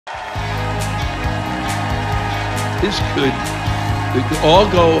This could all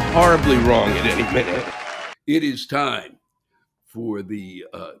go horribly wrong at any minute. It is time for the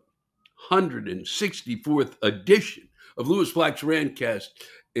 164th edition of Lewis Black's Rantcast,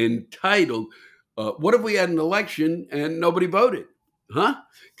 entitled What If We Had an Election and Nobody Voted? Huh?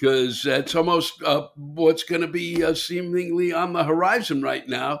 Because that's almost what's going to be seemingly on the horizon right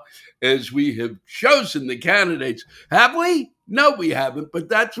now, as we have chosen the candidates. Have we? No, we haven't, but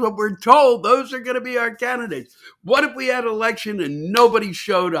that's what we're told. Those are going to be our candidates. What if we had an election and nobody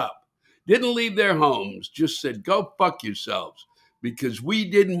showed up? Didn't leave their homes, just said, go fuck yourselves, because we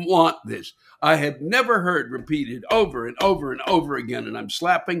didn't want this. I have never heard repeated over and over and over again, and I'm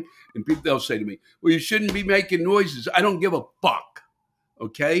slapping, and people, they'll say to me, well, you shouldn't be making noises. I don't give a fuck,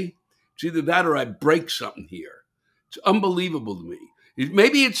 okay? It's either that or I break something here. It's unbelievable to me.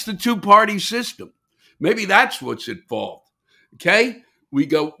 Maybe it's the two-party system. Maybe that's what's at fault, okay? We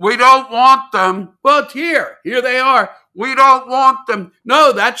go, we don't want them. Well, it's here. Here they are. We don't want them.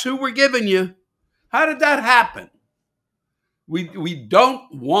 No, that's who we're giving you. How did that happen? We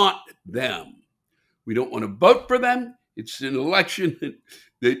don't want them. We don't want to vote for them. It's an election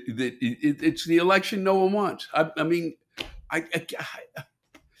it's the election no one wants.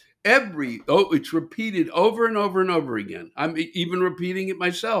 It's repeated over and over and over again. I'm even repeating it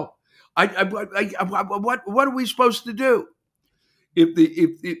myself. What are we supposed to do?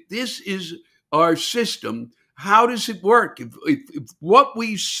 If this is our system, how does it work? If what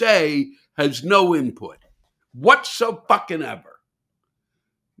we say has no input whatsoever,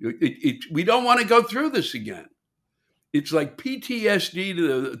 we don't want to go through this again. It's like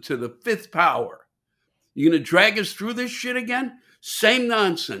PTSD to the fifth power. You're going to drag us through this shit again? Same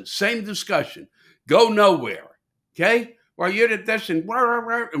nonsense, same discussion. Go nowhere, okay? Well, you did this and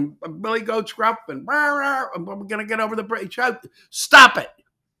Billy Goat's gruff and we're going to get over the bridge. Stop it,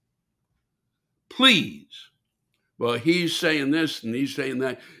 please. Well, he's saying this and he's saying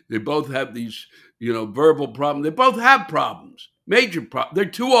that. They both have these, verbal problems. They both have problems, major problems. They're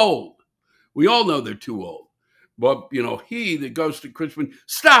too old. We all know they're too old. But, he that goes to Christmas,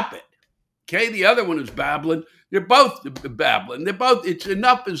 stop it. Okay, the other one is babbling. They're both babbling. It's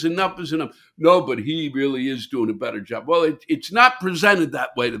enough is enough is enough. No, but he really is doing a better job. Well, it's not presented that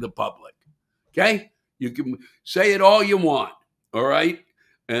way to the public. Okay? You can say it all you want, all right?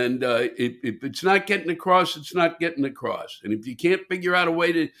 And if it's not getting across, it's not getting across. And if you can't figure out a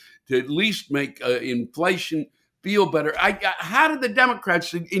way to at least make inflation feel better, how did the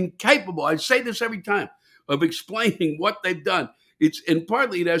Democrats, incapable, I say this every time, of explaining what they've done? And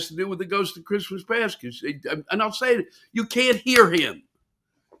partly it has to do with the Ghost of Christmas Past, and I'll say it, you can't hear him.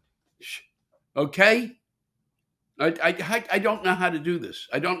 Okay? I don't know how to do this.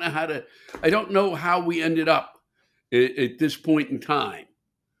 I don't know how we ended up at this point in time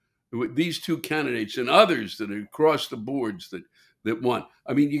with these two candidates and others that are across the boards that won.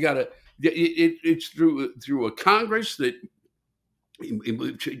 I mean, it's through a Congress that,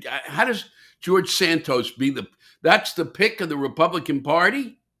 how does George Santos that's the pick of the Republican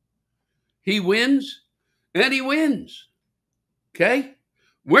Party? He wins, and he wins. Okay?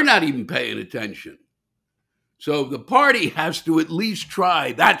 We're not even paying attention. So the party has to at least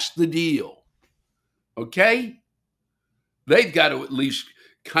try. That's the deal. Okay? They've got to at least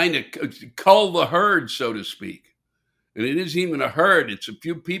kind of cull the herd, so to speak. And it isn't even a herd. It's a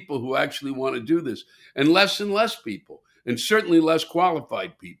few people who actually want to do this, and less people, and certainly less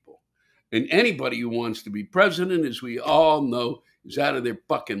qualified people. And anybody who wants to be president, as we all know, is out of their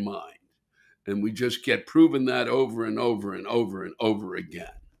fucking mind. And we just get proven that over and over and over and over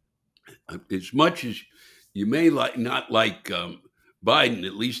again. As much as you may not like Biden,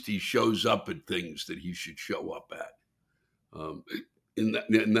 at least he shows up at things that he should show up at. And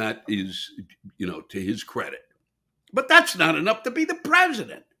that is, to his credit. But that's not enough to be the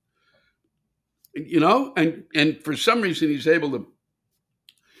president. And for some reason he's able to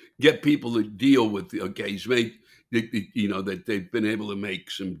get people to deal with, he's made, that they've been able to make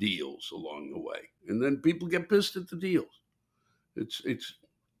some deals along the way. And then people get pissed at the deals. And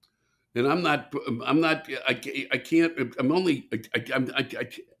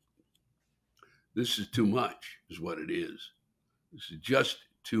this is too much, is what it is. This is just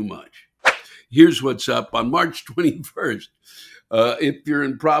too much. Here's what's up on March 21st. If you're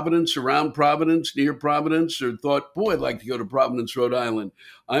in Providence, around Providence, near Providence, or thought, boy, I'd like to go to Providence, Rhode Island,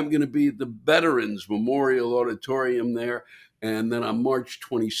 I'm going to be at the Veterans Memorial Auditorium there. And then on March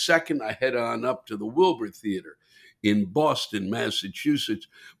 22nd, I head on up to the Wilbur Theater in Boston, Massachusetts.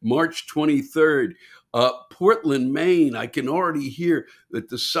 March 23rd, Portland, Maine, I can already hear at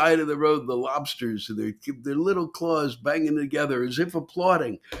the side of the road the lobsters and their little claws banging together as if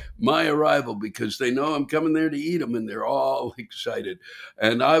applauding my arrival because they know I'm coming there to eat them and they're all excited.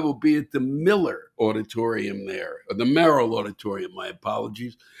 And I will be at the Miller Auditorium there, or the Merrill Auditorium, my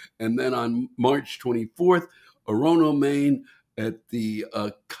apologies. And then on March 24th, Orono, Maine at the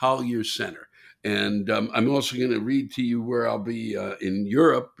Collier Center. And I'm also going to read to you where I'll be in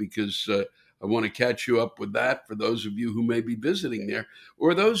Europe because I want to catch you up with that for those of you who may be visiting there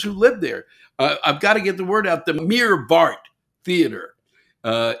or those who live there. I've got to get the word out. The Meervaart Theater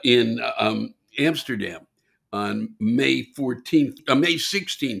in Amsterdam on May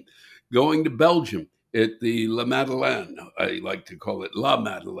 16th, going to Belgium at the La Madeleine. I like to call it La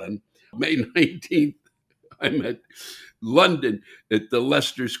Madeleine. May 19th, I'm at London at the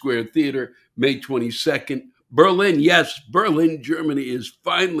Leicester Square Theater, May 22nd. Berlin, yes, Berlin, Germany has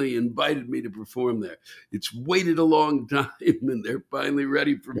finally invited me to perform there. It's waited a long time, and they're finally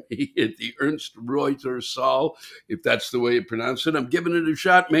ready for me at the Ernst Reuter Saal, if that's the way you pronounce it. I'm giving it a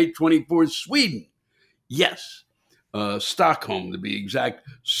shot, May 24th, Sweden. Yes, Stockholm to be exact,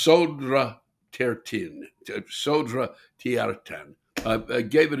 Södra Teatern. I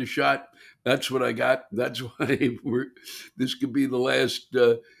gave it a shot. That's what I got. That's why this could be the last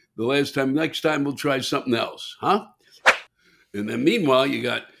time. Next time we'll try something else, huh? And then meanwhile, you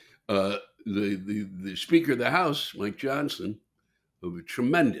got the Speaker of the House, Mike Johnson, of a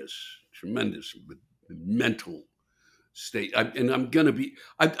tremendous mental state. I'm going to be.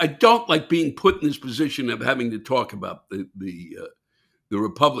 I don't like being put in this position of having to talk about the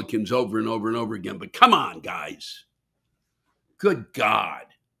Republicans over and over and over again. But come on, guys. Good God.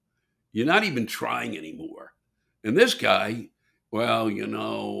 You're not even trying anymore. And this guy, well, me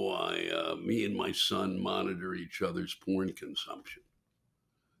and my son monitor each other's porn consumption.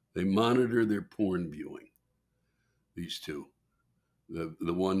 They monitor their porn viewing. These two,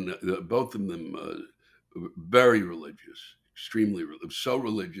 both of them, very religious, extremely so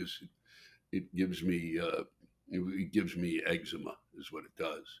religious. It gives me eczema, is what it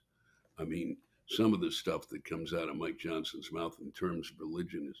does. I mean, some of the stuff that comes out of Mike Johnson's mouth in terms of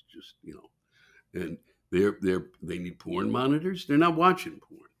religion is just, and they need porn monitors. They're not watching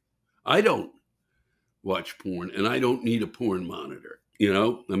porn. I don't watch porn, and I don't need a porn monitor.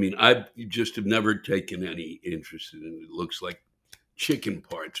 I mean, I just have never taken any interest in it. It looks like chicken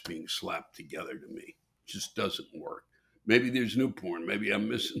parts being slapped together to me. It just doesn't work. Maybe there's new porn. Maybe I'm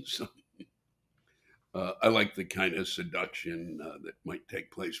missing something. I like the kind of seduction that might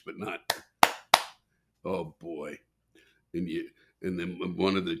take place, but not. Oh boy! And then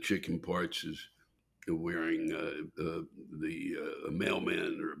one of the chicken parts is wearing the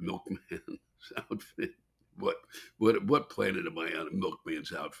mailman or milkman's outfit. What planet am I on? A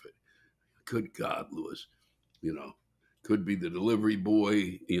milkman's outfit? Good God, Lewis! Could be the delivery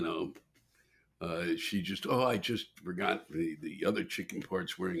boy. She just. Oh, I just forgot the other chicken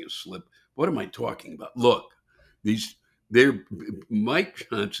parts wearing a slip. What am I talking about? Look, Mike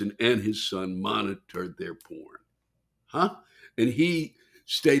Johnson and his son monitored their porn, huh? And he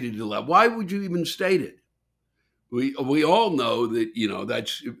stated it aloud. Why would you even state it? We all know that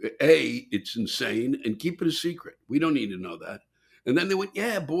that's it's insane, and keep it a secret. We don't need to know that. And then they went,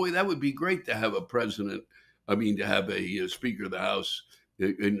 yeah, boy, that would be great to have a president. I mean, to have a Speaker of the House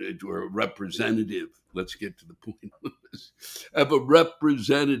or a representative. Let's get to the point. Have a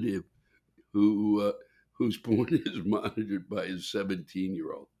representative whose porn is monitored by his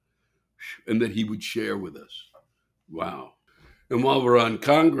 17-year-old, and that he would share with us. Wow. And while we're on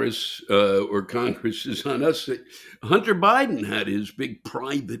Congress, or Congress is on us, Hunter Biden had his big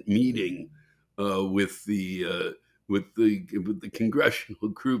private meeting with the congressional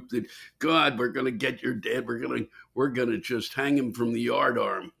group that, God, we're going to get your dad. We're going to just hang him from the yard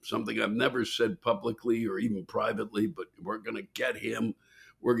arm. Something I've never said publicly or even privately, but we're going to get him.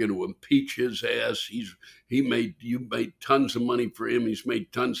 We're going to impeach his ass. You made tons of money for him. He's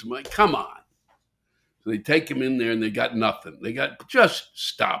made tons of money. Come on. So they take him in there and they got nothing. Just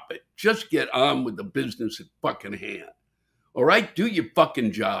stop it. Just get on with the business at fucking hand. All right? Do your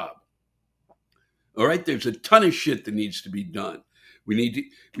fucking job. All right? There's a ton of shit that needs to be done. We need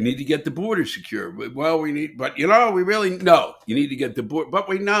to get the border secure. Well, we need to get the border, but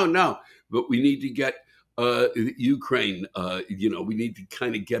we need to get Ukraine. We need to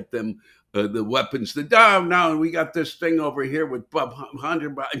kind of get them the weapons. No, we got this thing over here with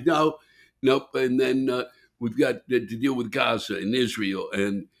Hunter. Nope. And then we've got to deal with Gaza and Israel,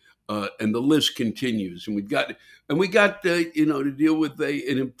 and the list continues. And we got to deal with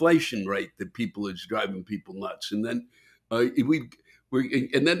an inflation rate that is driving people nuts. And then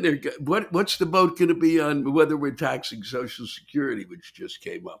And then what's the vote going to be on whether we're taxing Social Security, which just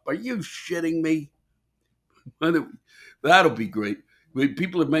came up? Are you shitting me? That'll be great. When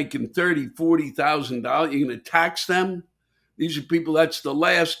people are making $30,000, $40,000, you're going to tax them? These are people, that's the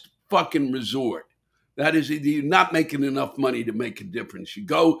last fucking resort. That is, you're not making enough money to make a difference. You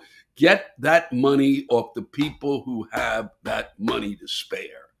go get that money off the people who have that money to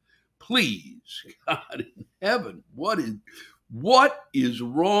spare. Please, God in heaven, what is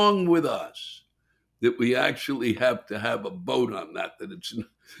wrong with us that we actually have to have a vote on that?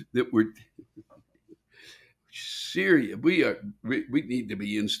 That we're serious. We need to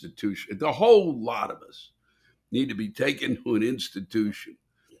be institutional. The whole lot of us need to be taken to an institution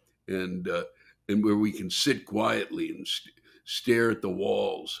and where we can sit quietly and stare at the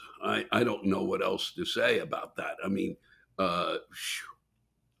walls. I don't know what else to say about that. I mean,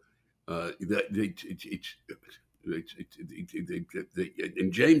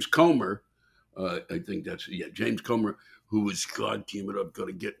 and James Comer, I think James Comer, who was, God damn it, I've got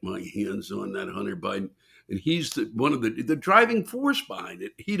to get my hands on that Hunter Biden. And he's one of the driving force behind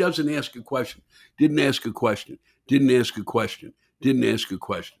it. He doesn't ask a question, didn't ask a question, didn't ask a question, didn't ask a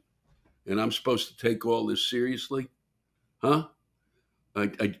question. And I'm supposed to take all this seriously? Huh?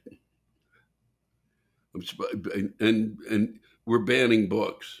 And we're banning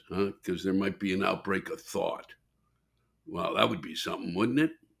books, huh? Because there might be an outbreak of thought. Wow, that would be something, wouldn't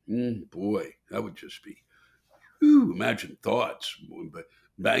it? Boy, that would just be, imagine thoughts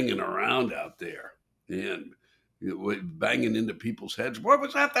banging around out there and banging into people's heads. What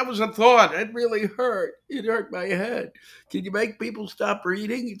was that? That was a thought. It really hurt. It hurt my head. Can you make people stop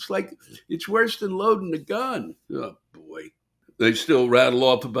reading? It's worse than loading a gun. Oh, boy. They still rattle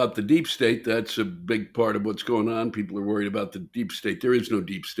off about the deep state. That's a big part of what's going on. People are worried about the deep state. There is no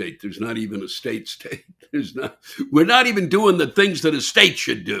deep state. There's not even a state. We're not even doing the things that a state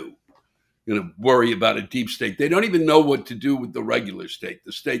should do. Worry about a deep state. They don't even know what to do with the regular state,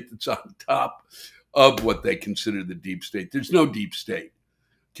 the state that's on top of what they consider the deep state. There's no deep state.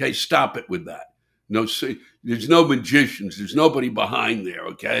 Okay, stop it with that. There's no magicians. There's nobody behind there,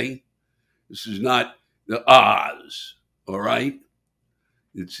 okay? This is not the Oz, all right?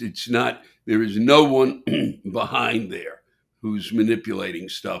 It's not, there is no one behind there who's manipulating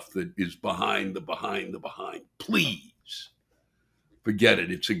stuff that is behind the behind. Please, forget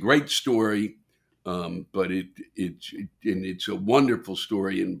it. It's a great story, but it's a wonderful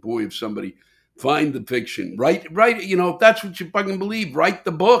story. And boy, if somebody find the fiction, write. If that's what you fucking believe, write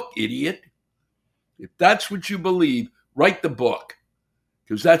the book, idiot. If that's what you believe, write the book,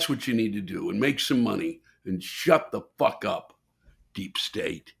 because that's what you need to do, and make some money and shut the fuck up, deep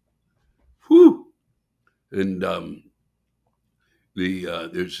state. Whew. And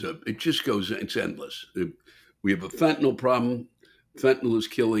it just goes. It's endless. We have a fentanyl problem. Fentanyl is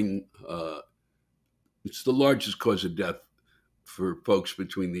killing. It's the largest cause of death for folks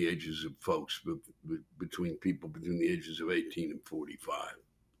between the ages of between people between the ages of 18 and 45,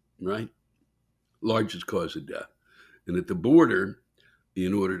 right? Largest cause of death. And at the border,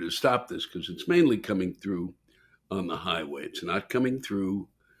 in order to stop this, because it's mainly coming through on the highway, it's not coming through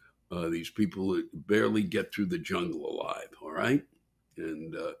these people that barely get through the jungle alive, all right?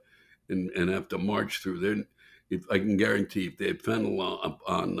 And have to march through there. If I can guarantee, if they had fentanyl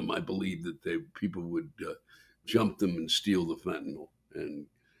on them, I believe that people would jump them and steal the fentanyl and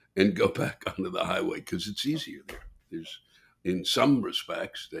go back onto the highway, because it's easier there. There's, in some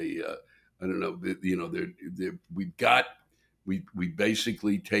respects, I don't know, we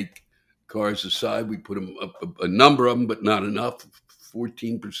basically take cars aside, we put them up, a number of them, but not enough,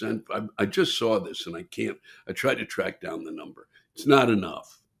 14%. I just saw this and I tried to track down the number. It's not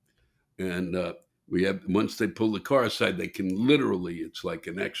enough. And we have, once they pull the car aside, they can literally, it's like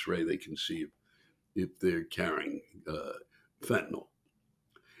an x-ray, they can see if they're carrying fentanyl.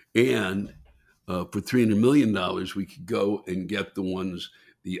 And for $300 million, we could go and get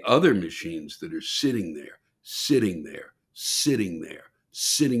the other machines that are sitting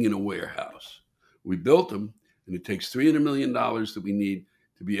in a warehouse. We built them, and it takes $300 million that we need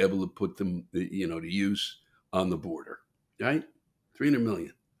to be able to put them, to use on the border, right? $300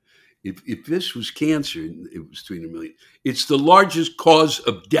 million. If this was cancer, it was $300 million. It's the largest cause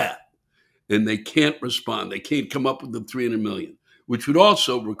of death, and they can't respond. They can't come up with the $300 million, which would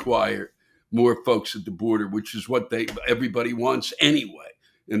also require more folks at the border, which is what everybody wants anyway.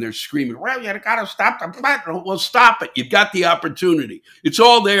 And they're screaming, well, you got to stop the fentanyl. Well, stop it. You've got the opportunity. It's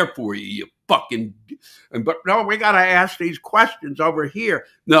all there for you, you fucking. But no, we got to ask these questions over here.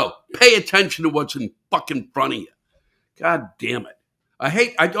 No, pay attention to what's in fucking front of you. God damn it.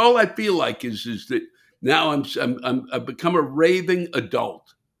 All I feel like is that Now I've become a raving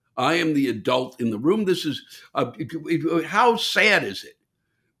adult. I am the adult in the room. This is how sad is it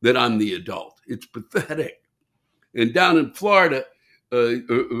that I'm the adult? It's pathetic. And down in Florida,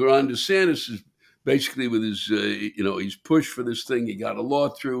 Ron DeSantis is basically with his, he's pushed for this thing. He got a law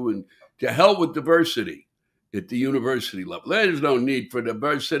through, and to hell with diversity at the university level. There's no need for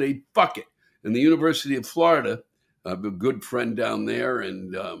diversity. Fuck it. And the University of Florida, I have a good friend down there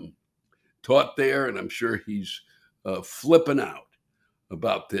and taught there, and I'm sure he's flipping out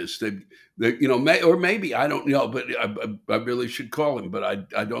about this. Maybe I don't know, but I really should call him. But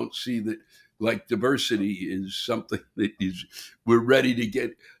I don't see that like diversity is something that we're ready to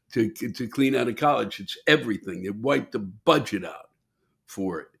get to clean out of college. It's everything. They wiped the budget out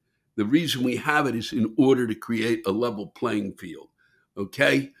for it. The reason we have it is in order to create a level playing field,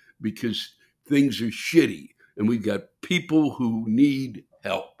 okay? Because things are shitty, and we've got people who need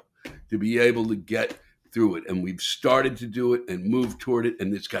help to be able to get through it. And we've started to do it and move toward it,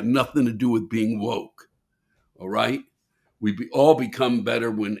 and it's got nothing to do with being woke, all right? We all become better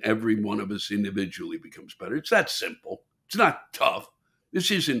when every one of us individually becomes better. It's that simple. It's not tough.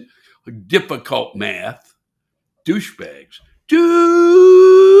 This isn't difficult math. Douchebags.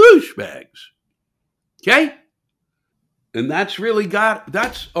 Okay? And that's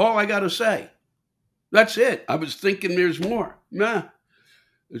all I got to say. That's it. I was thinking there's more. Nah.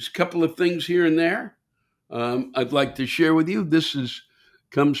 There's a couple of things here and there I'd like to share with you. This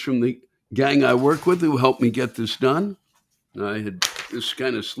comes from the gang I work with who helped me get this done. I had this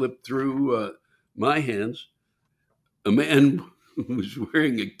kind of slipped through my hands. A man was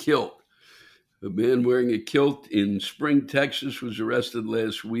wearing a kilt. A man wearing a kilt in Spring, Texas, was arrested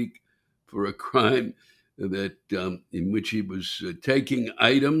last week for a crime that in which he was taking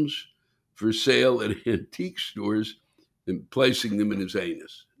items for sale at antique stores and placing them in his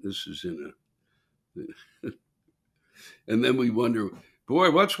anus. This is and then we wonder, boy,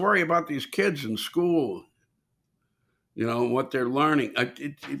 let's worry about these kids in school. What they're learning.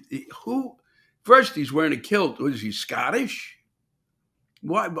 First, he's wearing a kilt. Was he Scottish?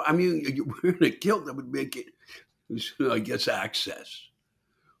 Why? I mean, you're wearing a kilt that would make it, I guess, access.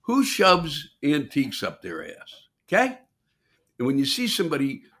 Who shoves antiques up their ass? Okay? And when you see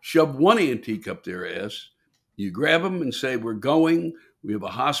somebody shove one antique up their ass, you grab them and say, we're going. We have a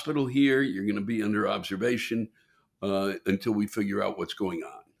hospital here. You're going to be under observation until we figure out what's going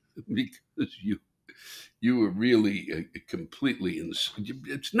on. Because you were really completely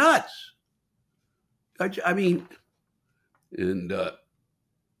it's nuts. I mean, and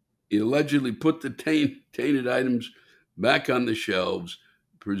he allegedly put the tainted items back on the shelves,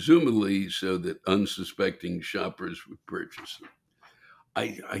 presumably so that unsuspecting shoppers would purchase them.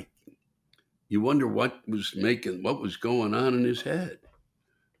 You wonder what was going on in his head.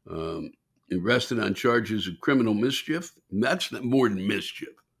 Arrested on charges of criminal mischief. That's not more than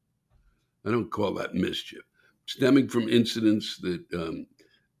mischief. I don't call that mischief. Stemming from incidents that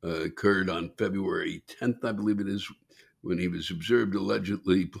occurred on February 10th, I believe it is, when he was observed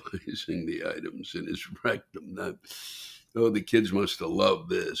allegedly placing the items in his rectum. The kids must have loved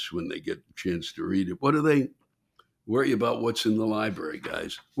this when they get the chance to read it. What do they worry about? What's in the library,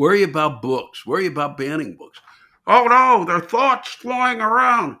 guys? Worry about books. Worry about banning books. Oh, no, there are thoughts flying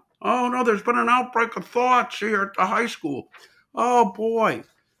around. Oh, no, there's been an outbreak of thoughts here at the high school. Oh, boy.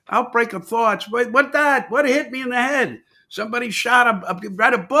 Outbreak of thoughts. Wait, what hit me in the head? Somebody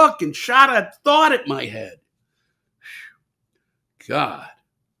read a book and shot a thought at my head. God.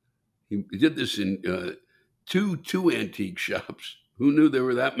 He did this in two antique shops. Who knew there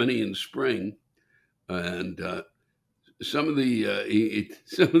were that many in Spring? And some of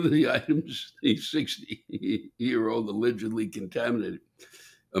the items, the 60-year-old allegedly contaminated.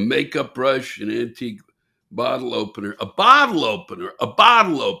 A makeup brush, an antique bottle opener. That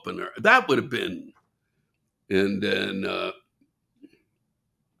would have been. And then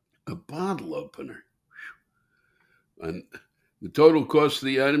a bottle opener. And the total cost of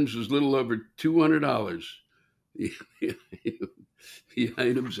the items was a little over $200. The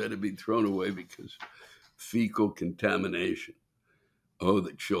items had to be thrown away because fecal contamination. Oh,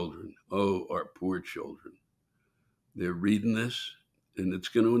 the children. Oh, our poor children. They're reading this, and it's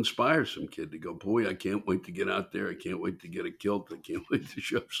going to inspire some kid to go, boy, I can't wait to get out there. I can't wait to get a kilt. I can't wait to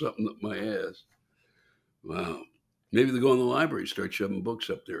shove something up my ass. Wow. Maybe they go in the library, start shoving books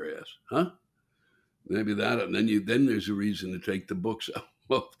up their ass. Huh? Maybe that. And then there's a reason to take the books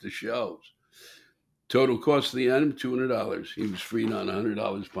off the shelves. Total cost of the item, $200. He was freed on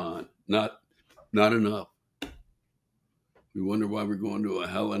 $100 bond. Not enough. We wonder why we're going to a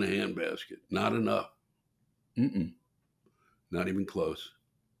hell in a handbasket. Not enough. Not even close.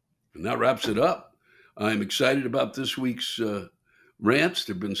 And that wraps it up. I'm excited about this week's rants.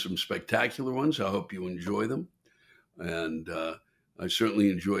 There have been some spectacular ones. I hope you enjoy them. And I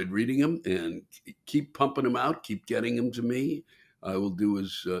certainly enjoyed reading them. And keep pumping them out. Keep getting them to me. I will do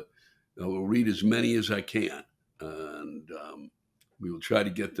I will read as many as I can. And we will try to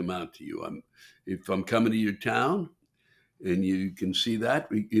get them out to you. If I'm coming to your town and you can see that,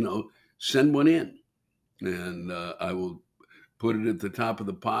 send one in. And I will put it at the top of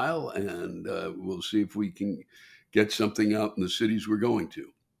the pile, and we'll see if we can get something out in the cities we're going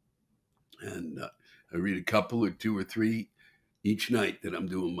to. And I read a couple or two or three each night that I'm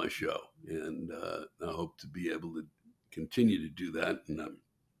doing my show, and I hope to be able to continue to do that. And I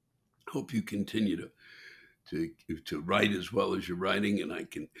hope you continue to write as well as you're writing, and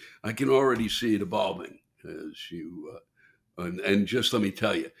I can already see it evolving as you. And just let me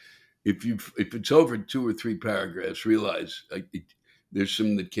tell you, if it's over 2 or 3 paragraphs, realize there's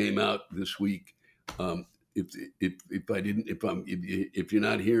some that came out this week. If you're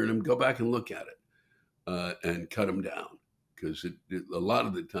not hearing them, go back and look at it and cut them down, because a lot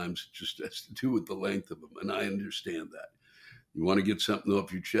of the times it just has to do with the length of them, and I understand that. You want to get something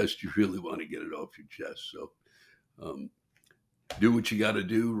off your chest, you really want to get it off your chest. So do what you got to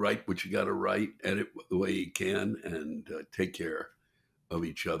do, write what you got to write, edit the way you can, and take care of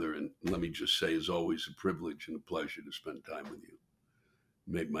each other. And let me just say, it's always a privilege and a pleasure to spend time with you.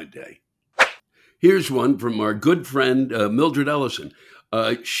 Made my day. Here's one from our good friend, Mildred Ellison.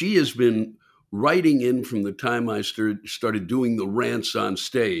 She has been writing in from the time I started doing the rants on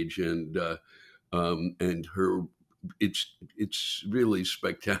stage, and her, it's really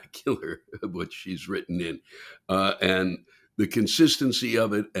spectacular what she's written in, and the consistency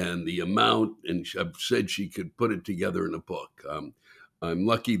of it and the amount, and I've said she could put it together in a book. I'm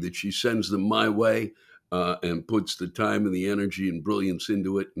lucky that she sends them my way and puts the time and the energy and brilliance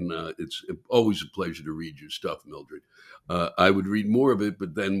into it. And it's always a pleasure to read your stuff, Mildred. I would read more of it,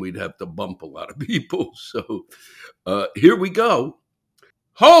 but then we'd have to bump a lot of people. So here we go.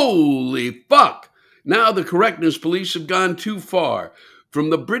 Holy fuck! Now the correctness police have gone too far.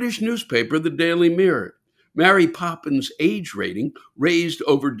 From the British newspaper, the Daily Mirror. Mary Poppins' age rating raised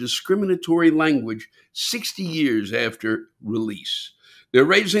over discriminatory language 60 years after release. They're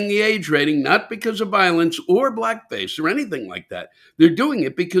raising the age rating not because of violence or blackface or anything like that. They're doing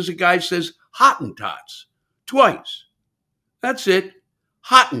it because a guy says Hottentots twice. That's it.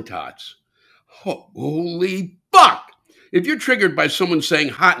 Hottentots. Holy fuck! If you're triggered by someone saying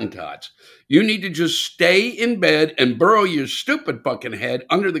Hottentots, you need to just stay in bed and burrow your stupid fucking head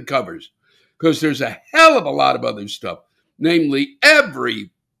under the covers. Because there's a hell of a lot of other stuff, namely every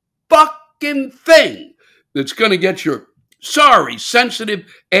fucking thing that's going to get your sorry, sensitive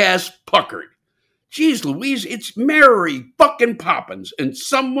ass puckered. Jeez Louise, it's Mary fucking Poppins, and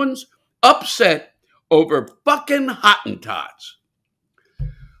someone's upset over fucking Hottentots.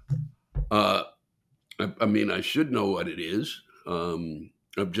 I mean, I should know what it is.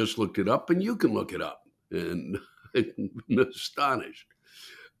 I've just looked it up, and you can look it up. And I'm astonished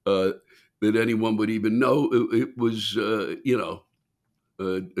that anyone would even know it was, a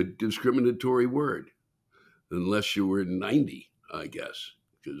discriminatory word, unless you were 90, I guess,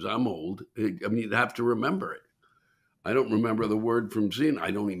 because I'm old. I mean, you'd have to remember it. I don't remember the word from seeing.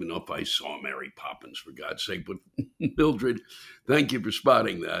 I don't even know if I saw Mary Poppins, for God's sake. But Mildred, thank you for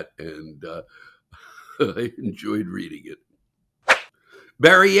spotting that, and I enjoyed reading it.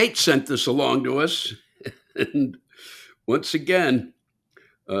 Barry Yates sent this along to us, and once again,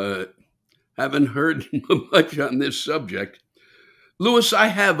 haven't heard much on this subject. Louis, I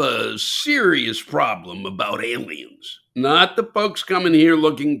have a serious problem about aliens. Not the folks coming here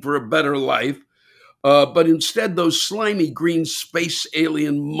looking for a better life, but instead those slimy green space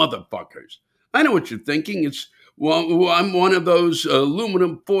alien motherfuckers. I know what you're thinking. I'm one of those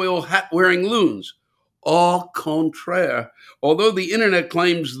aluminum foil hat-wearing loons. Au contraire. Although the internet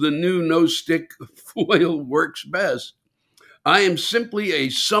claims the new no-stick foil works best, I am simply a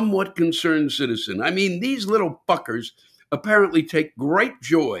somewhat concerned citizen. I mean, these little fuckers apparently take great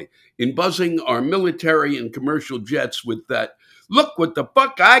joy in buzzing our military and commercial jets with that "look what the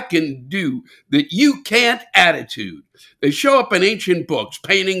fuck I can do that you can't" attitude. They show up in ancient books,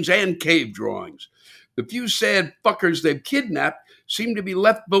 paintings, and cave drawings. The few sad fuckers they've kidnapped seem to be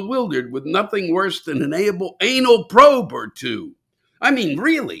left bewildered with nothing worse than an anal probe or two. I mean,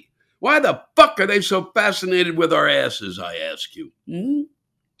 really, why the fuck are they so fascinated with our asses, I ask you?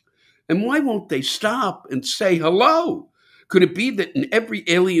 And why won't they stop and say hello? Could it be that in every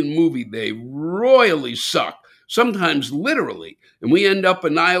alien movie they royally suck, sometimes literally, and we end up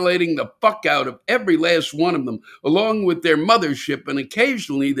annihilating the fuck out of every last one of them, along with their mothership and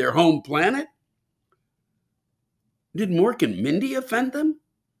occasionally their home planet? Did Mork and Mindy offend them?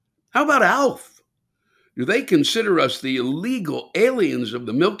 How about Alf? Do they consider us the illegal aliens of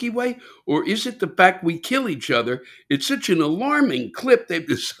the Milky Way? Or is it the fact we kill each other? It's such an alarming clip they've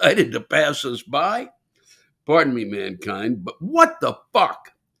decided to pass us by. Pardon me, mankind, but what the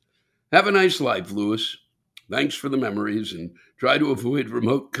fuck? Have a nice life, Lewis. Thanks for the memories, and try to avoid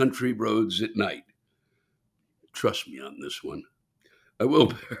remote country roads at night. Trust me on this one. I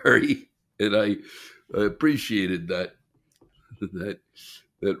will, Barry, and I appreciated that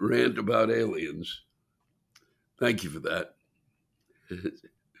rant about aliens. Thank you for that.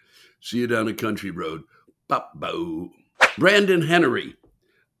 See you down a country road. Bop-bo. Brandon Henry.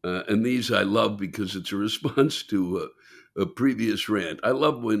 And these I love because it's a response to a previous rant. I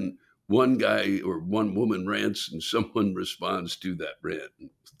love when one guy or one woman rants and someone responds to that rant.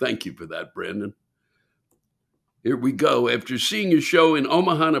 Thank you for that, Brandon. Here we go. After seeing your show in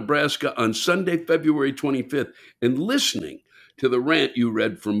Omaha, Nebraska on Sunday, February 25th, and listening to the rant you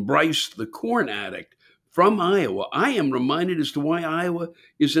read from Bryce, the corn addict from Iowa, I am reminded as to why Iowa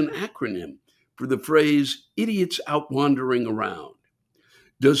is an acronym for the phrase idiots out wandering around.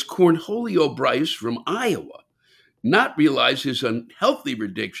 Does Cornholio Bryce from Iowa not realize his unhealthy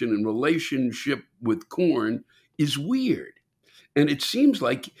addiction and relationship with corn is weird? And it seems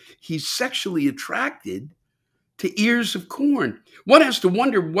like he's sexually attracted to ears of corn. One has to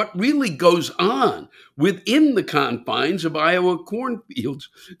wonder what really goes on within the confines of Iowa cornfields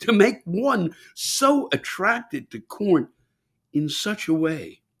to make one so attracted to corn in such a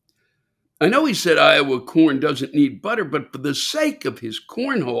way. I know he said Iowa corn doesn't need butter, but for the sake of his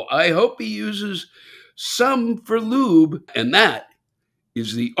cornhole, I hope he uses some for lube, and that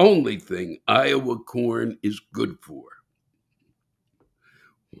is the only thing Iowa corn is good for.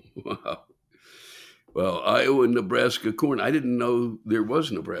 Wow. Well, Iowa and Nebraska corn. I didn't know there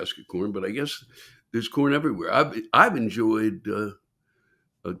was Nebraska corn, but I guess there's corn everywhere. I've enjoyed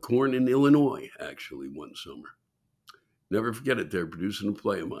corn in Illinois, actually, one summer. Never forget it. They're producing a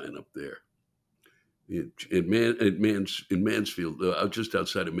play of mine up there. In Mansfield, just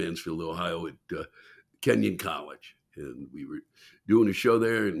outside of Mansfield, Ohio, at Kenyon College. And we were doing a show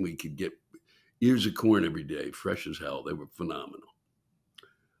there, and we could get ears of corn every day, fresh as hell. They were phenomenal.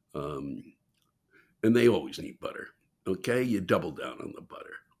 And they always need butter. Okay, you double down on the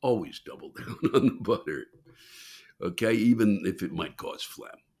butter. Always double down on the butter. Okay, even if it might cause phlegm.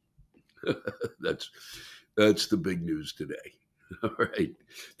 That's the big news today. All right.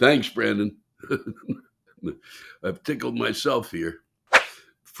 Thanks, Brandon. I've tickled myself here.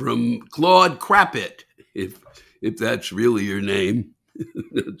 From Claude Crappit, if that's really your name.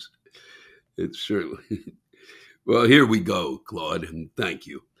 It's certainly. Well, here we go, Claude, and thank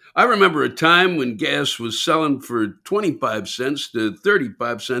you. I remember a time when gas was selling for 25 cents to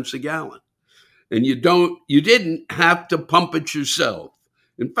 35 cents a gallon. And you didn't have to pump it yourself.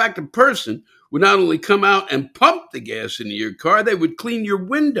 In fact, a person would not only come out and pump the gas into your car, they would clean your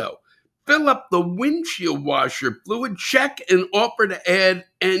window, fill up the windshield washer fluid, check and offer to add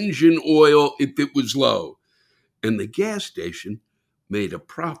engine oil if it was low. And the gas station made a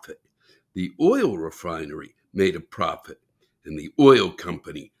profit. The oil refinery made a profit. And the oil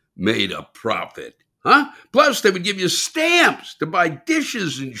company made a profit. Plus, they would give you stamps to buy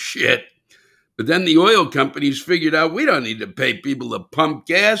dishes and shit. But then the oil companies figured out we don't need to pay people to pump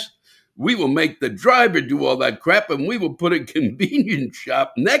gas. We will make the driver do all that crap, and we will put a convenience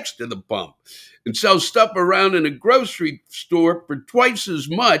shop next to the pump and sell stuff around in a grocery store for twice as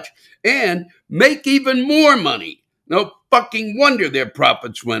much and make even more money. No fucking wonder their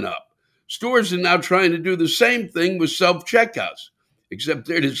profits went up. Stores are now trying to do the same thing with self-checkouts, except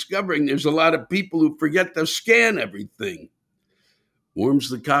they're discovering there's a lot of people who forget to scan everything. Warms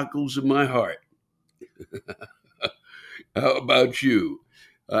the cockles of my heart. How about you?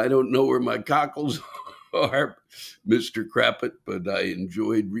 I don't know where my cockles are, Mr. Crappit, but I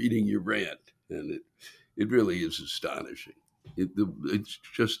enjoyed reading your rant, and it really is astonishing. It's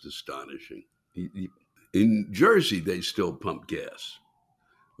just astonishing. In Jersey, they still pump gas,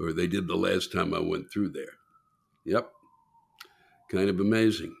 or they did the last time I went through there. Yep. Kind of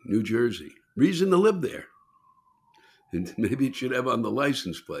amazing. New Jersey. Reason to live there. And maybe it should have on the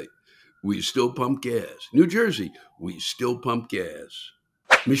license plate. We still pump gas. New Jersey, we still pump gas.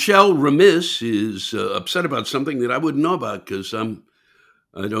 Michelle Remis is upset about something that I wouldn't know about because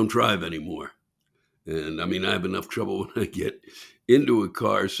I don't drive anymore. And I mean, I have enough trouble when I get into a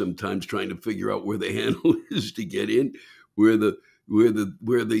car sometimes trying to figure out where the handle is to get in, where the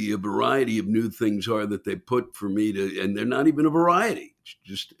variety of new things are that they put for me to, and they're not even a variety. It's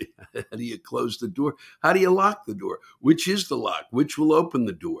just, how do you close the door? How do you lock the door? Which is the lock? Which will open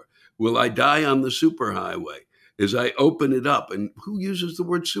the door? Will I die on the superhighway? as I open it up. And who uses the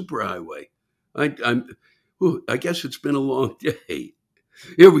word superhighway? I guess it's been a long day.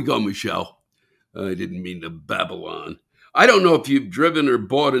 Here we go, Michelle. I didn't mean to babble on. I don't know if you've driven or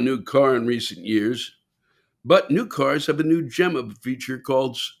bought a new car in recent years, but new cars have a new gem of a feature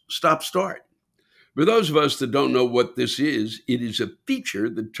called Stop Start. For those of us that don't know what this is, it is a feature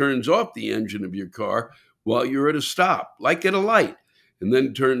that turns off the engine of your car while you're at a stop, like at a light, and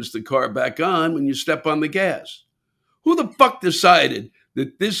then turns the car back on when you step on the gas. Who the fuck decided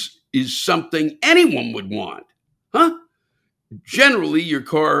that this is something anyone would want? Huh? Generally, your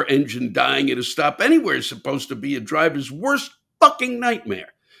car engine dying at a stop anywhere is supposed to be a driver's worst fucking nightmare,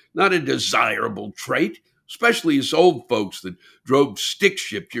 not a desirable trait. Especially as old folks that drove stick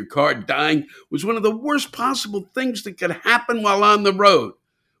shift, your car dying was one of the worst possible things that could happen while on the road.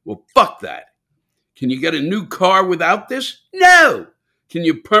 Well, fuck that. Can you get a new car without this? No. Can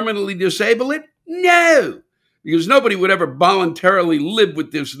you permanently disable it? No. Because nobody would ever voluntarily live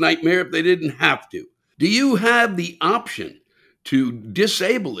with this nightmare if they didn't have to. Do you have the option to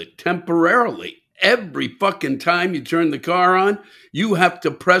disable it temporarily? Every fucking time you turn the car on, you have to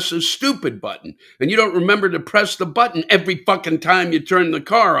press a stupid button. And you don't remember to press the button every fucking time you turn the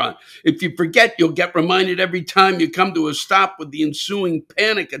car on. If you forget, you'll get reminded every time you come to a stop with the ensuing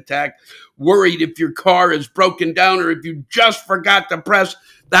panic attack, worried if your car is broken down or if you just forgot to press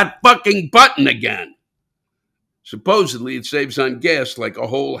that fucking button again. Supposedly, it saves on gas like a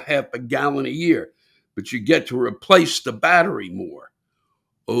whole half a gallon a year, but you get to replace the battery more.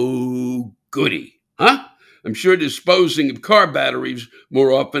 Oh, goody, huh? I'm sure disposing of car batteries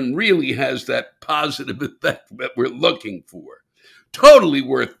more often really has that positive effect that we're looking for. Totally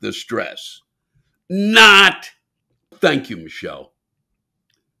worth the stress. Not. Thank you, Michelle.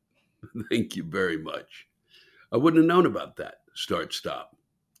 Thank you very much. I wouldn't have known about that start stop,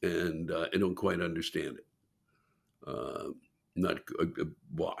 and I don't quite understand it. Not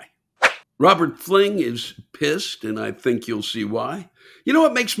why. Robert Fling is pissed, and I think you'll see why. You know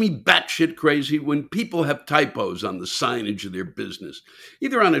what makes me batshit crazy? When people have typos on the signage of their business,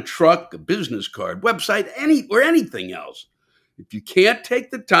 either on a truck, a business card, website, or anything else. If you can't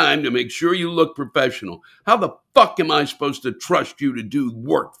take the time to make sure you look professional, how the fuck am I supposed to trust you to do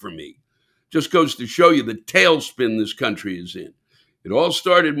work for me? Just goes to show you the tailspin this country is in. It all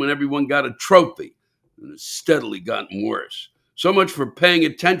started when everyone got a trophy, and it's steadily gotten worse. So much for paying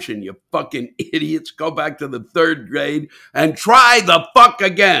attention, you fucking idiots. Go back to the third grade and try the fuck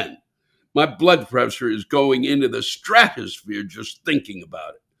again. My blood pressure is going into the stratosphere just thinking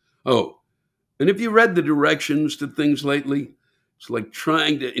about it. Oh, and have you read the directions to things lately? It's like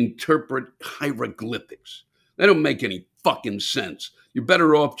trying to interpret hieroglyphics. They don't make any fucking sense. You're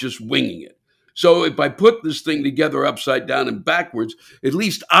better off just winging it. So if I put this thing together upside down and backwards, at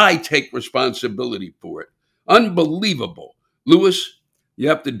least I take responsibility for it. Unbelievable. Lewis, you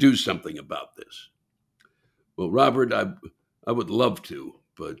have to do something about this. Well, Robert, I would love to,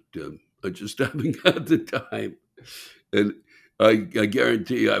 but I just haven't got the time. And I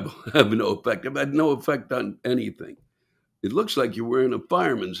guarantee I will have no effect. I've had no effect on anything. It looks like you're wearing a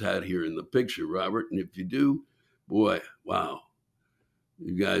fireman's hat here in the picture, Robert. And if you do, boy, wow.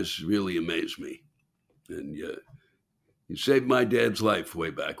 You guys really amaze me. And you saved my dad's life way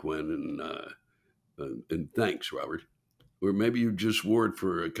back when. And thanks, Robert. Or maybe you just wore it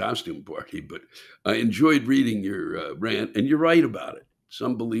for a costume party, but I enjoyed reading your rant, and you're right about it. It's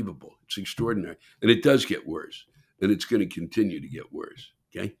unbelievable. It's extraordinary. And it does get worse, and it's going to continue to get worse,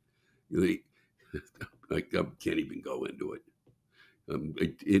 okay? I can't even go into it. And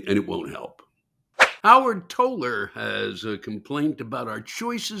it won't help. Howard Toller has a complaint about our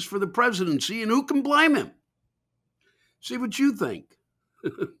choices for the presidency, and who can blame him? See what you think.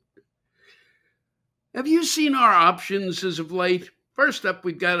 Have you seen our options as of late? First up,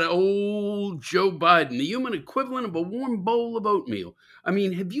 we've got old Joe Biden, the human equivalent of a warm bowl of oatmeal. I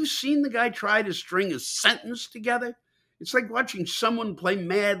mean, have you seen the guy try to string a sentence together? It's like watching someone play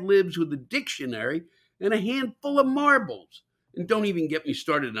Mad Libs with a dictionary and a handful of marbles. And don't even get me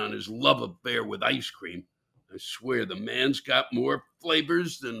started on his love affair with ice cream. I swear the man's got more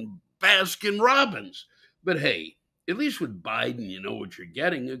flavors than Baskin Robbins. But hey, at least with Biden, you know what you're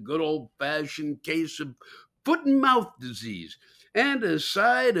getting, a good old-fashioned case of foot and mouth disease and a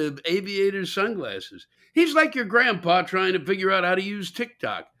side of aviator sunglasses. He's like your grandpa trying to figure out how to use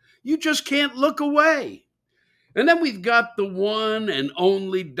TikTok. You just can't look away. And then we've got the one and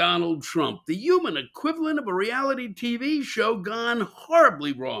only Donald Trump, the human equivalent of a reality TV show gone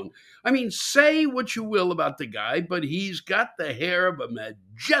horribly wrong. I mean, say what you will about the guy, but he's got the hair of a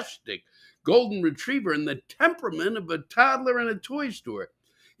majestic golden retriever and the temperament of a toddler in a toy store.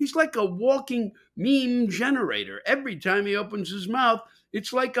 He's like a walking meme generator. Every time he opens his mouth,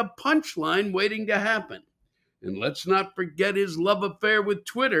 it's like a punchline waiting to happen. And let's not forget his love affair with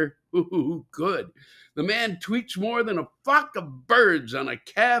Twitter. Ooh, good. The man tweets more than a flock of birds on a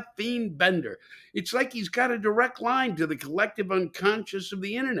caffeine bender. It's like he's got a direct line to the collective unconscious of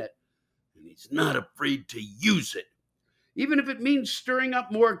the internet. And he's not afraid to use it, even if it means stirring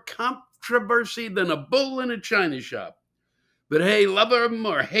up more controversy than a bull in a china shop. But hey, love him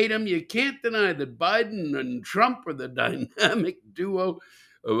or hate him, you can't deny that Biden and Trump are the dynamic duo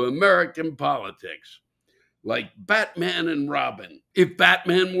of American politics. Like Batman and Robin, if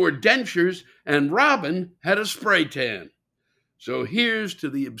Batman wore dentures and Robin had a spray tan. So here's to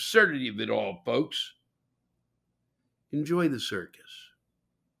the absurdity of it all, folks. Enjoy the circus.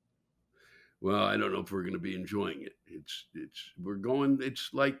 Well, I don't know if we're going to be enjoying it. It's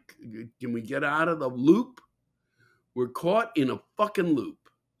like, can we get out of the loop? We're caught in a fucking loop.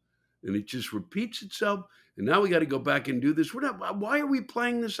 And it just repeats itself. And now we got to go back and do this. Why are we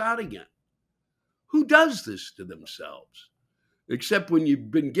playing this out again? Who does this to themselves? Except when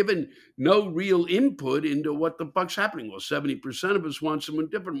you've been given no real input into what the fuck's happening. Well, 70% of us want someone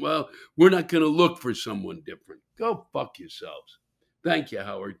different. Well, we're not going to look for someone different. Go fuck yourselves. Thank you,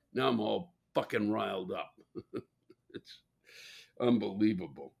 Howard. Now I'm all fucking riled up. It's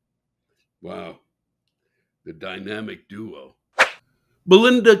unbelievable. Wow. The dynamic duo.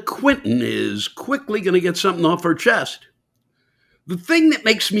 Belinda Quinton is quickly going to get something off her chest. The thing that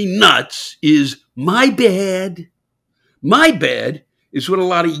makes me nuts is my bad. My bad is what a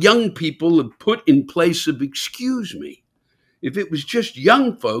lot of young people have put in place of excuse me. If it was just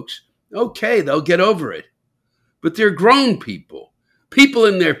young folks, okay, they'll get over it. But they're grown people, people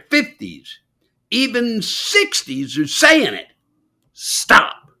in their 50s, even 60s are saying it.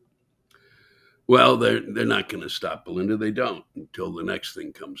 Stop. Well, they're not going to stop, Belinda. They don't until the next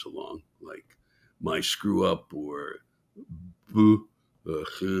thing comes along, like my screw up or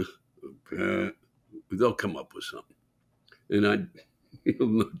they'll come up with something. And it'll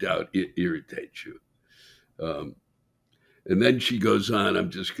no doubt irritate you. And then she goes on, I'm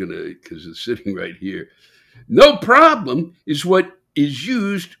just going to, because it's sitting right here. No problem is what is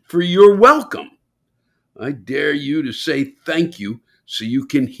used for your welcome. I dare you to say thank you so you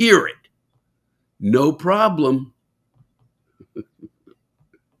can hear it. No problem.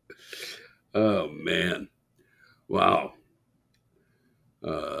 Oh, man. Wow.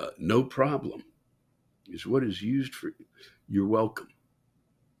 No problem is what is used for you're welcome.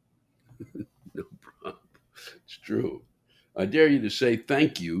 No problem. It's true. I dare you to say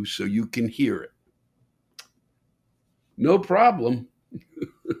thank you so you can hear it. No problem.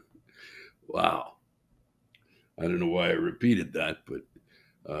 Wow. I don't know why I repeated that, but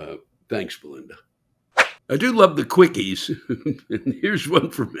thanks, Belinda. I do love the quickies. And here's one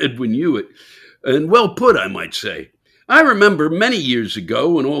from Edwin Hewitt. And well put, I might say. I remember many years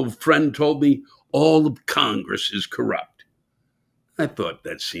ago an old friend told me all of Congress is corrupt. I thought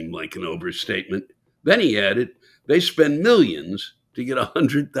that seemed like an overstatement. Then he added, they spend millions to get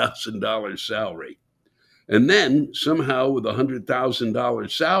 $100,000 salary. And then somehow with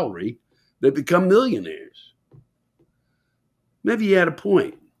 $100,000 salary, they become millionaires. Maybe he had a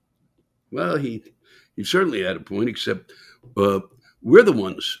point. Well, he certainly had a point, except we're the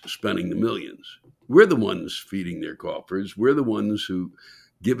ones spending the millions. We're the ones feeding their coffers. We're the ones who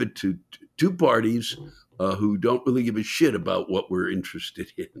give it to two parties who don't really give a shit about what we're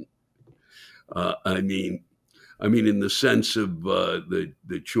interested in. I mean, in the sense of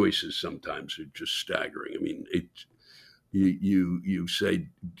the choices sometimes are just staggering. I mean, you say,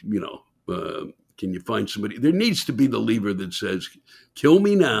 can you find somebody? There needs to be the lever that says, kill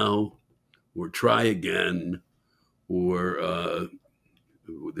me now, or try again, or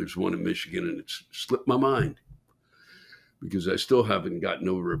there's one in Michigan and it's slipped my mind because I still haven't gotten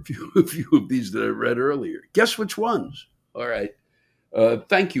over a few of these that I read earlier. Guess which ones? All right.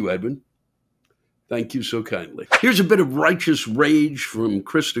 Thank you, Edwin. Thank you so kindly. Here's a bit of righteous rage from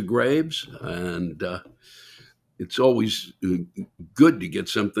Krista Graves, and it's always good to get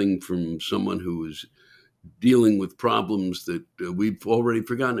something from someone who is dealing with problems that we've already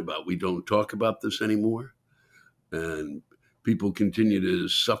forgotten about. We don't talk about this anymore, and people continue to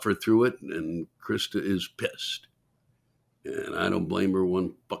suffer through it, and Krista is pissed. And I don't blame her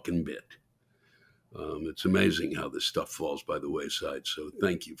one fucking bit. It's amazing how this stuff falls by the wayside, so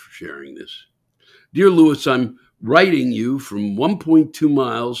thank you for sharing this. Dear Lewis, I'm writing you from 1.2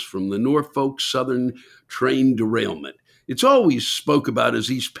 miles from the Norfolk Southern train derailment. It's always spoke about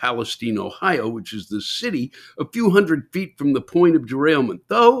as East Palestine, Ohio, which is the city a few hundred feet from the point of derailment,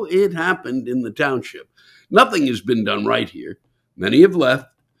 though it happened in the township. Nothing has been done right here. Many have left.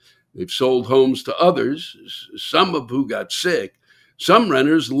 They've sold homes to others, some of who got sick. Some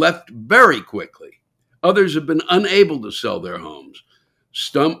renters left very quickly. Others have been unable to sell their homes.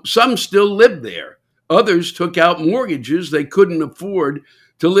 Some still live there. Others took out mortgages they couldn't afford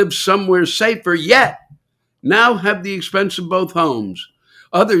to live somewhere safer, yet now have the expense of both homes.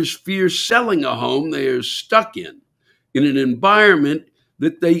 Others fear selling a home they are stuck in an environment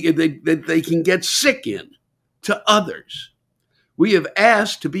that they can get sick in. To others, we have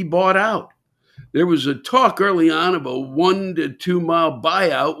asked to be bought out. There was a talk early on of a 1 to 2 mile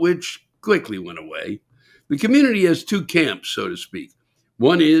buyout, which quickly went away. The community has two camps, so to speak.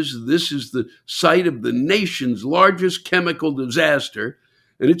 One is this is the site of the nation's largest chemical disaster,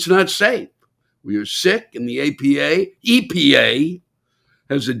 and it's not safe. We are sick, and the EPA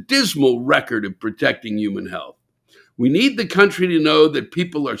has a dismal record of protecting human health. We need the country to know that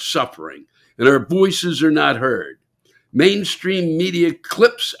people are suffering, and our voices are not heard. Mainstream media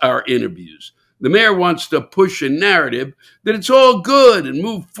clips our interviews. The mayor wants to push a narrative that it's all good and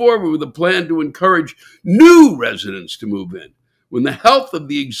move forward with a plan to encourage new residents to move in, when the health of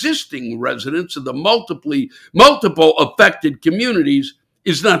the existing residents of the multiple affected communities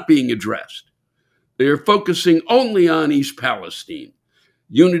is not being addressed. They are focusing only on East Palestine,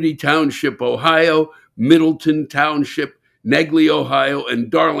 Unity Township, Ohio, Middleton Township, Negley, Ohio, and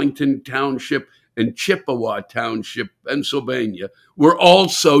Darlington Township, and Chippewa Township, Pennsylvania, were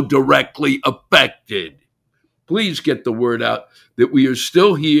also directly affected. Please get the word out that we are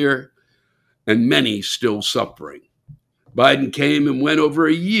still here and many still suffering. Biden came and went over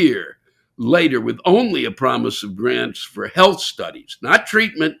a year later with only a promise of grants for health studies, not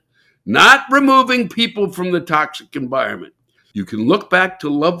treatment, not removing people from the toxic environment. You can look back to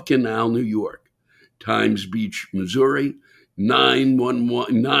Love Canal, New York, Times Beach, Missouri,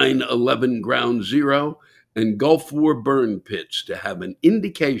 9/11 Ground Zero, and Gulf War burn pits to have an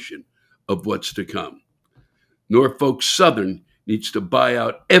indication of what's to come. Norfolk Southern needs to buy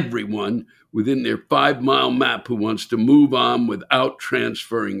out everyone within their 5-mile map who wants to move on without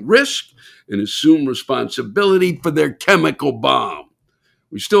transferring risk and assume responsibility for their chemical bomb.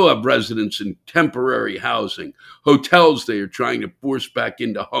 We still have residents in temporary housing, hotels they are trying to force back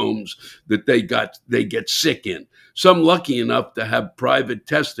into homes that they get sick in. Some lucky enough to have private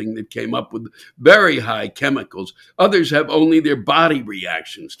testing that came up with very high chemicals. Others have only their body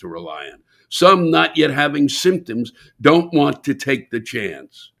reactions to rely on. Some, not yet having symptoms, don't want to take the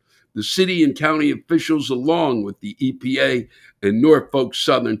chance. The city and county officials, along with the EPA and Norfolk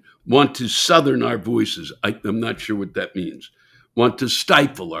Southern, want to southern our voices. I'm not sure what that means. Want to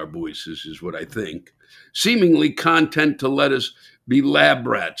stifle our voices is what I think. Seemingly content to let us be lab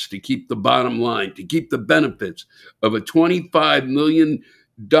rats, to keep the bottom line, to keep the benefits of a $25 million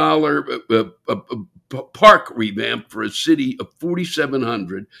park revamp for a city of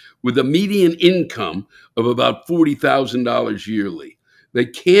 4,700 with a median income of about $40,000 yearly. They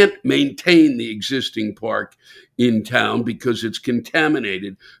can't maintain the existing park in town because it's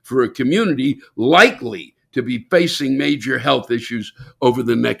contaminated for a community likely to be facing major health issues over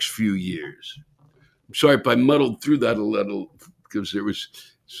the next few years. I'm sorry if I muddled through that a little because there was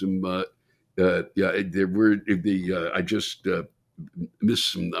some, I just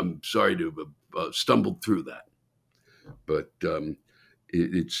missed some. I'm sorry to have stumbled through that, but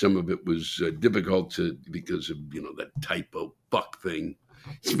some of it was difficult because of that typo fuck thing,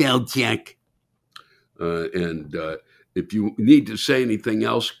 spell check. And if you need to say anything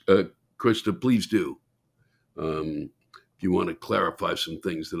else, Krista, please do. If you want to clarify some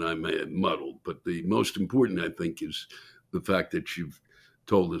things that I may have muddled, but the most important, I think, is the fact that you've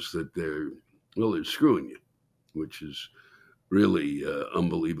told us that they're screwing you, which is really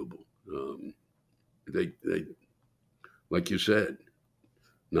unbelievable. They, like you said,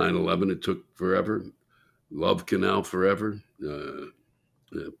 9/11, it took forever. Love Canal forever.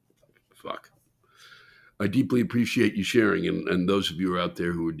 Fuck. I deeply appreciate you sharing, and those of you who are out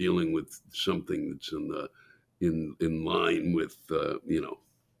there who are dealing with something that's in line with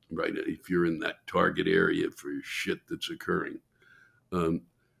right. If you're in that target area for shit that's occurring,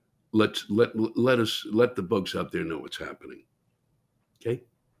 let the folks out there know what's happening. Okay.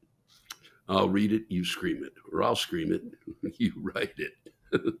 I'll read it, you scream it, or I'll scream it, you write it.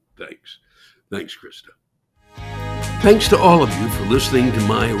 Thanks, Krista. Thanks to all of you for listening to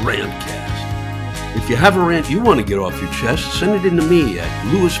my Rantcast. If you have a rant you want to get off your chest, send it in to me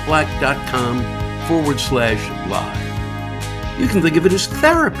at lewisblack.com/live. You can think of it as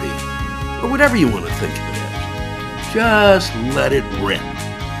therapy, or whatever you want to think of it as. Just let it rip.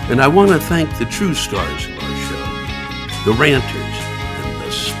 And I want to thank the true stars of our show, the ranters, and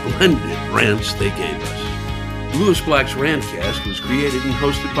the splendid rants they gave us. Lewis Black's Rantcast was created and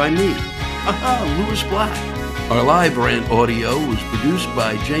hosted by me. Aha, Lewis Black. Our live rant audio was produced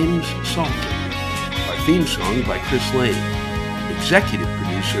by James Salter. Our theme song by Chris Lane. Executive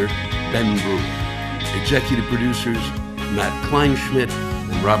producer, Ben Brewer. Executive producers, Matt Kleinschmidt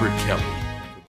and Robert Kelly.